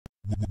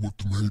what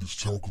the haters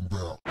talking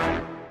about.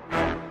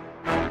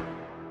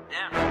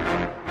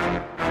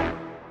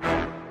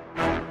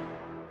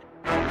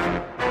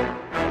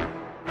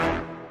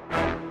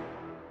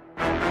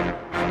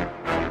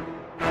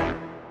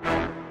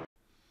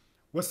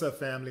 What's up,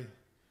 family?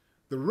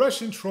 The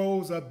Russian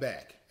trolls are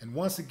back, and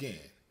once again,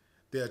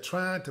 they are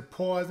trying to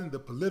poison the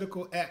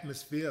political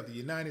atmosphere of the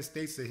United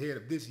States ahead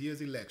of this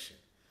year's election.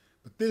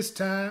 But this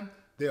time,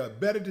 they are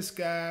better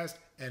disguised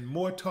and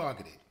more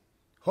targeted,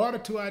 harder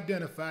to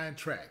identify and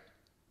track.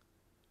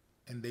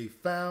 And they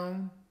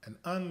found an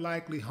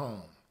unlikely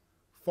home,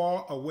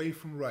 far away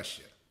from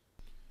Russia.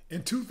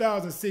 In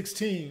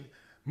 2016,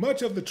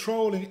 much of the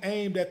trolling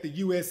aimed at the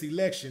U.S.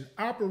 election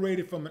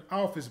operated from an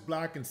office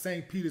block in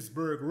St.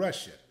 Petersburg,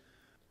 Russia.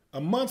 A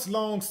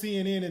months-long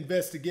CNN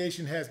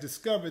investigation has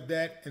discovered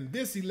that in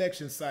this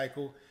election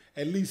cycle,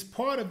 at least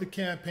part of the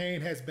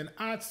campaign has been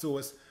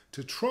outsourced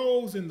to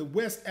trolls in the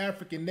West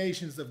African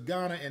nations of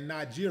Ghana and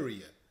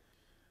Nigeria.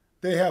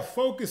 They have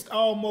focused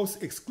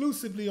almost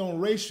exclusively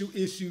on racial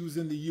issues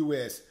in the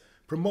U.S.,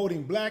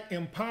 promoting black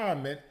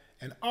empowerment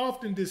and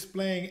often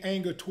displaying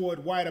anger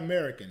toward white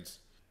Americans.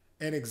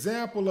 An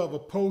example of a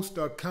post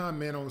or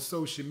comment on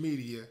social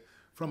media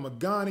from a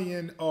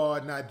Ghanaian or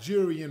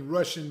Nigerian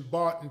Russian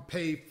bought and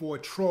paid for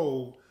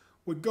troll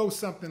would go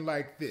something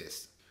like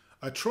this.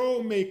 A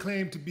troll may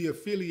claim to be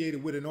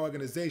affiliated with an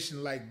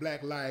organization like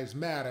Black Lives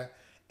Matter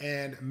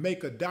and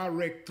make a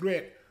direct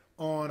threat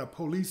on a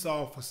police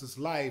officer's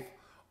life,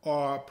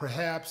 or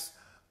perhaps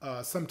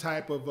some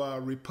type of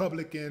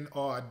Republican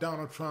or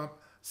Donald Trump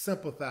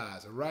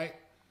sympathizer, right?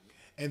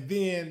 And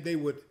then they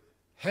would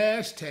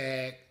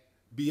hashtag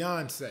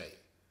Beyonce.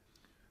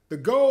 The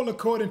goal,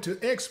 according to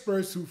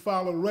experts who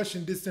follow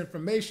Russian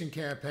disinformation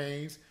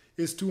campaigns,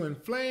 is to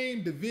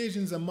inflame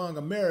divisions among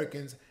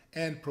Americans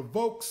and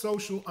provoke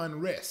social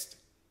unrest.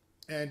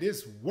 And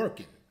it's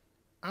working.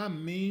 I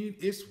mean,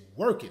 it's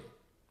working.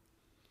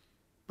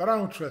 But I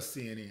don't trust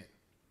CNN.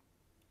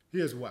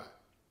 Here's why.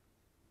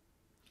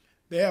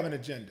 They have an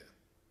agenda.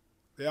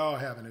 They all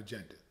have an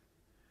agenda.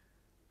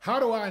 How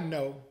do I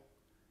know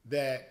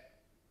that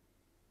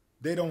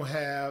they don't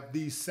have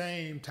these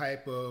same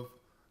type of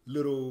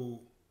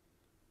little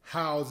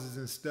houses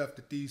and stuff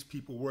that these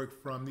people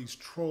work from, these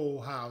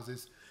troll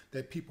houses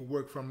that people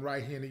work from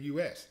right here in the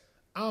U.S.?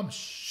 I'm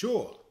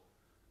sure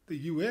the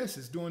U.S.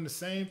 is doing the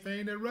same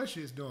thing that Russia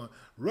is doing.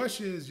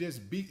 Russia is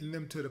just beating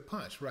them to the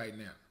punch right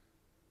now.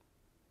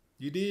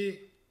 You did?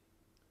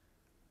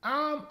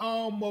 I'm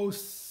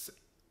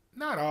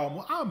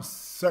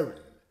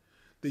certain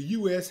the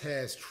U.S.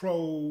 has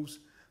trolls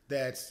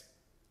that's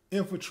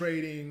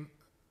infiltrating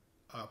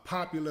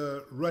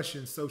popular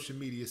Russian social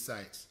media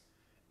sites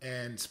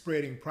and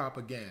spreading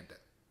propaganda.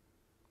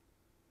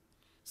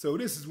 So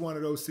this is one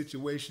of those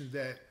situations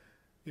that,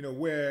 you know,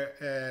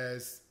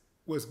 whereas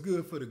what's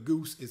good for the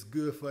goose is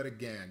good for the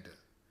gander.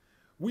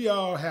 We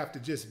all have to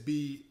just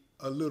be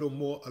a little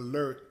more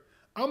alert.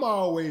 I'm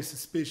always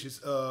suspicious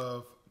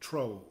of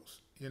trolls,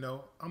 you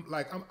know.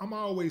 I'm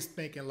always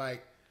thinking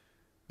like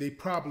they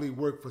probably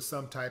work for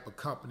some type of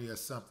company or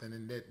something,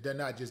 and they're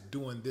not just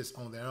doing this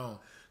on their own.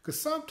 Because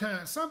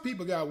sometimes some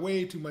people got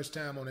way too much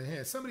time on their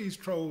hands. Some of these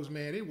trolls,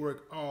 man, they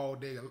work all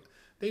day.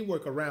 They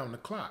work around the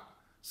clock.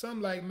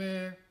 Some like,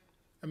 man,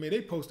 I mean,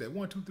 they post at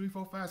 1, 2, 3,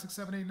 4, 5, 6,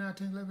 7, 8, 9,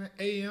 10, 11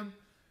 a.m.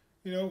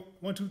 You know,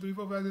 1, 2, 3,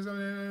 4, 5, 6,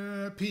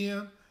 7,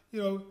 p.m.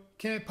 You know,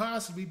 can't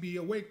possibly be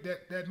awake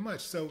that much.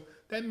 So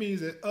that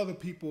means that other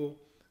people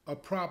are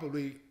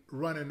probably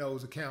running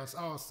those accounts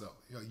also,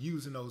 you know,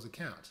 using those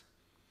accounts.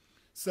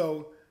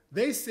 So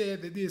they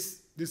said that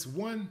this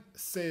one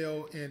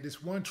cell and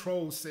this one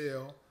troll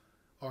cell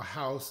or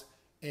house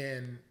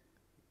in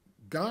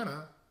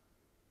Ghana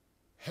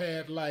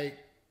had like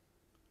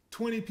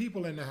 20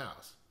 people in the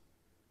house.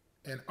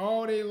 And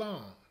all day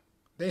long,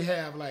 they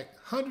have like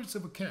hundreds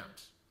of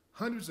accounts,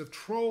 hundreds of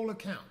troll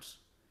accounts.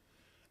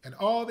 And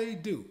all they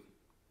do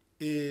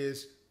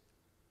is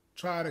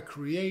try to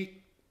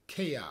create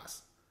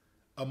chaos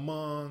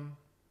among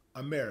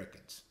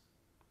Americans.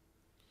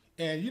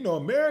 And, you know,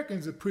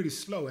 Americans are pretty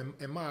slow,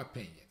 in my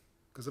opinion.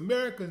 Because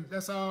Americans,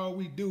 that's all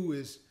we do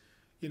is,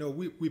 you know,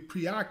 we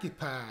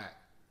preoccupied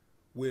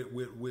with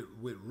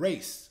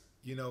race.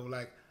 You know,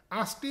 like,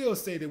 I still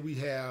say that we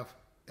have,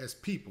 as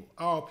people,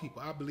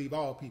 I believe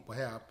all people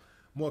have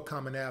more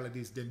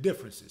commonalities than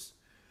differences.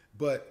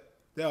 But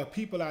there are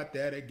people out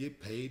there that get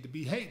paid to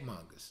be hate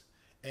mongers.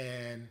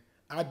 And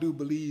I do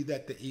believe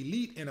that the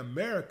elite in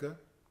America,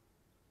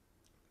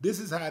 this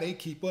is how they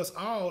keep us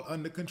all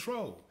under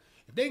control.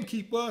 If they can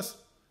keep us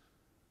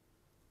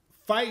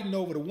fighting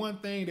over the one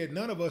thing that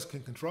none of us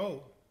can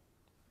control,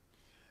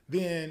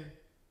 then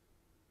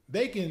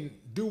they can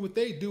do what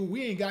they do.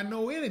 We ain't got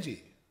no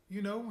energy.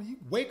 You know, when you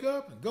wake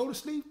up and go to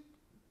sleep,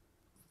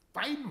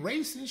 fighting,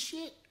 racing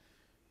shit,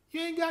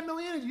 you ain't got no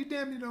energy. You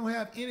damn near don't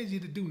have energy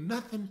to do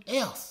nothing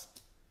else.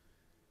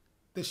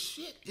 The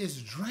shit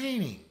is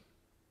draining.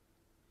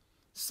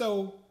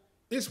 So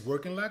it's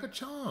working like a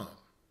charm.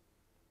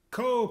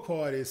 Cold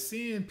part is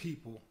seeing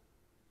people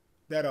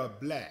that are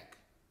black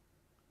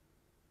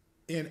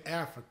in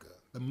Africa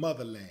the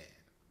motherland,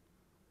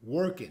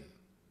 working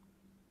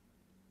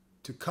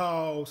to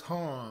cause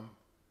harm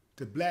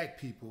to black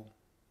people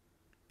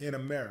in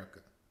America.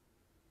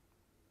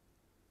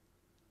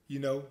 You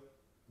know,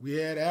 we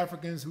had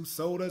Africans who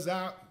sold us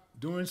out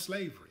during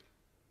slavery.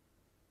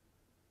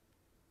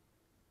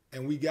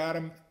 And we got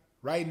them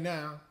right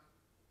now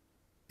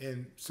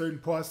in certain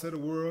parts of the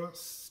world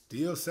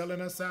still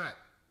selling us out.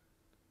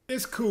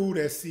 It's cool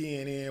that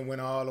CNN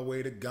went all the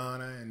way to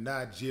Ghana and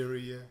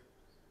Nigeria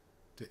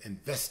to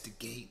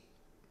investigate.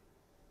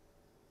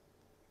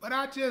 But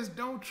I just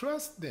don't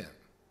trust them.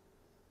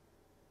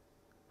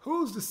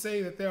 Who's to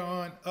say that there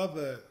aren't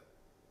other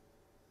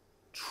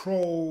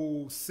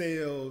troll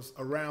cells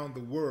around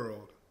the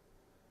world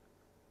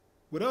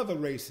with other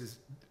races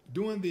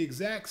doing the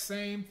exact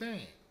same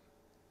thing?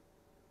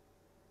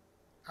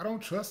 I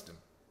don't trust them.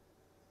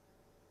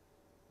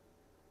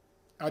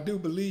 I do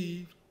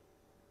believe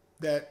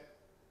that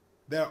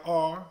there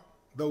are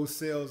those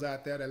cells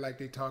out there that, like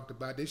they talked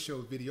about, they show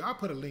a video. I'll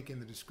put a link in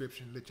the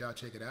description, let y'all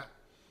check it out.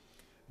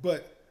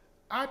 But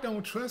I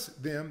don't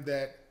trust them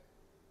that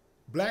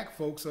black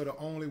folks are the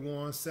only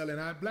ones selling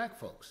out black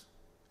folks.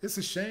 It's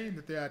a shame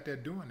that they're out there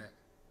doing that.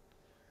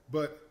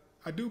 But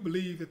I do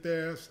believe that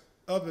there's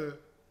other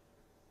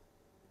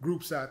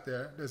groups out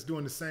there that's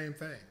doing the same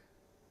thing,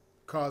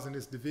 causing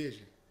this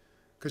division.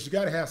 Because you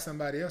got to have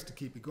somebody else to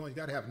keep it going. You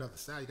got to have another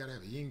side. You got to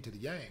have a yin to the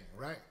yang,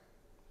 right?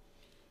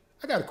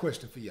 I got a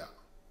question for y'all.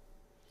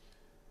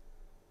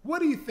 What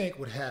do you think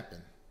would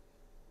happen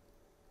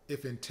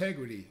if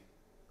integrity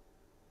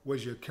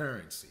was your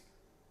currency?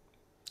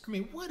 I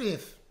mean, what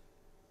if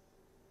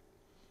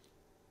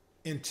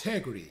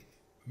integrity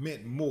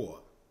meant more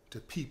to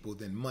people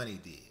than money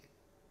did?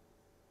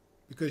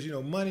 Because, you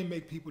know, money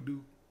make people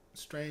do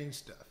strange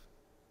stuff.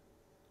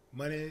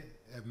 Money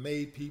have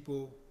made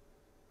people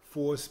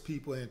force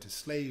people into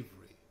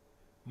slavery.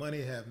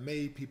 Money have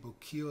made people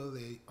kill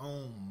their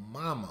own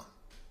mama,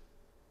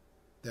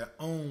 their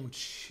own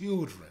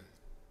children.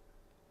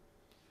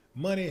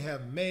 Money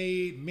have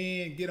made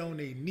men get on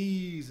their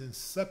knees and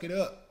suck it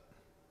up.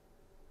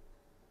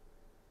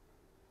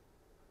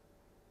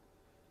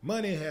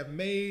 Money have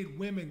made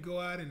women go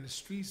out in the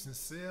streets and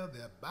sell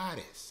their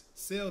bodies,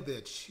 sell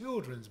their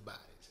children's bodies.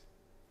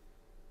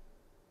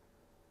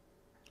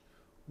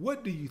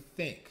 What do you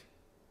think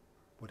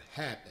would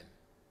happen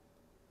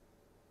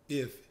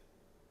if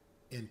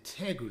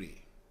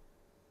integrity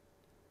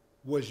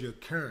was your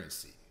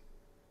currency?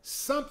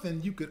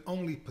 Something you could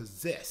only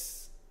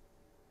possess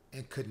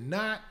and could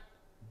not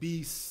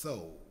be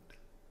sold.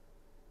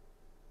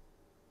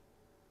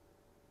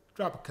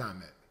 Drop a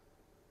comment.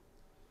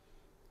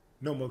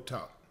 No more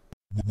talk.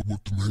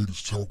 What the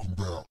haters talking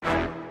about?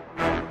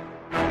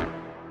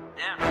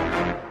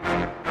 Yeah.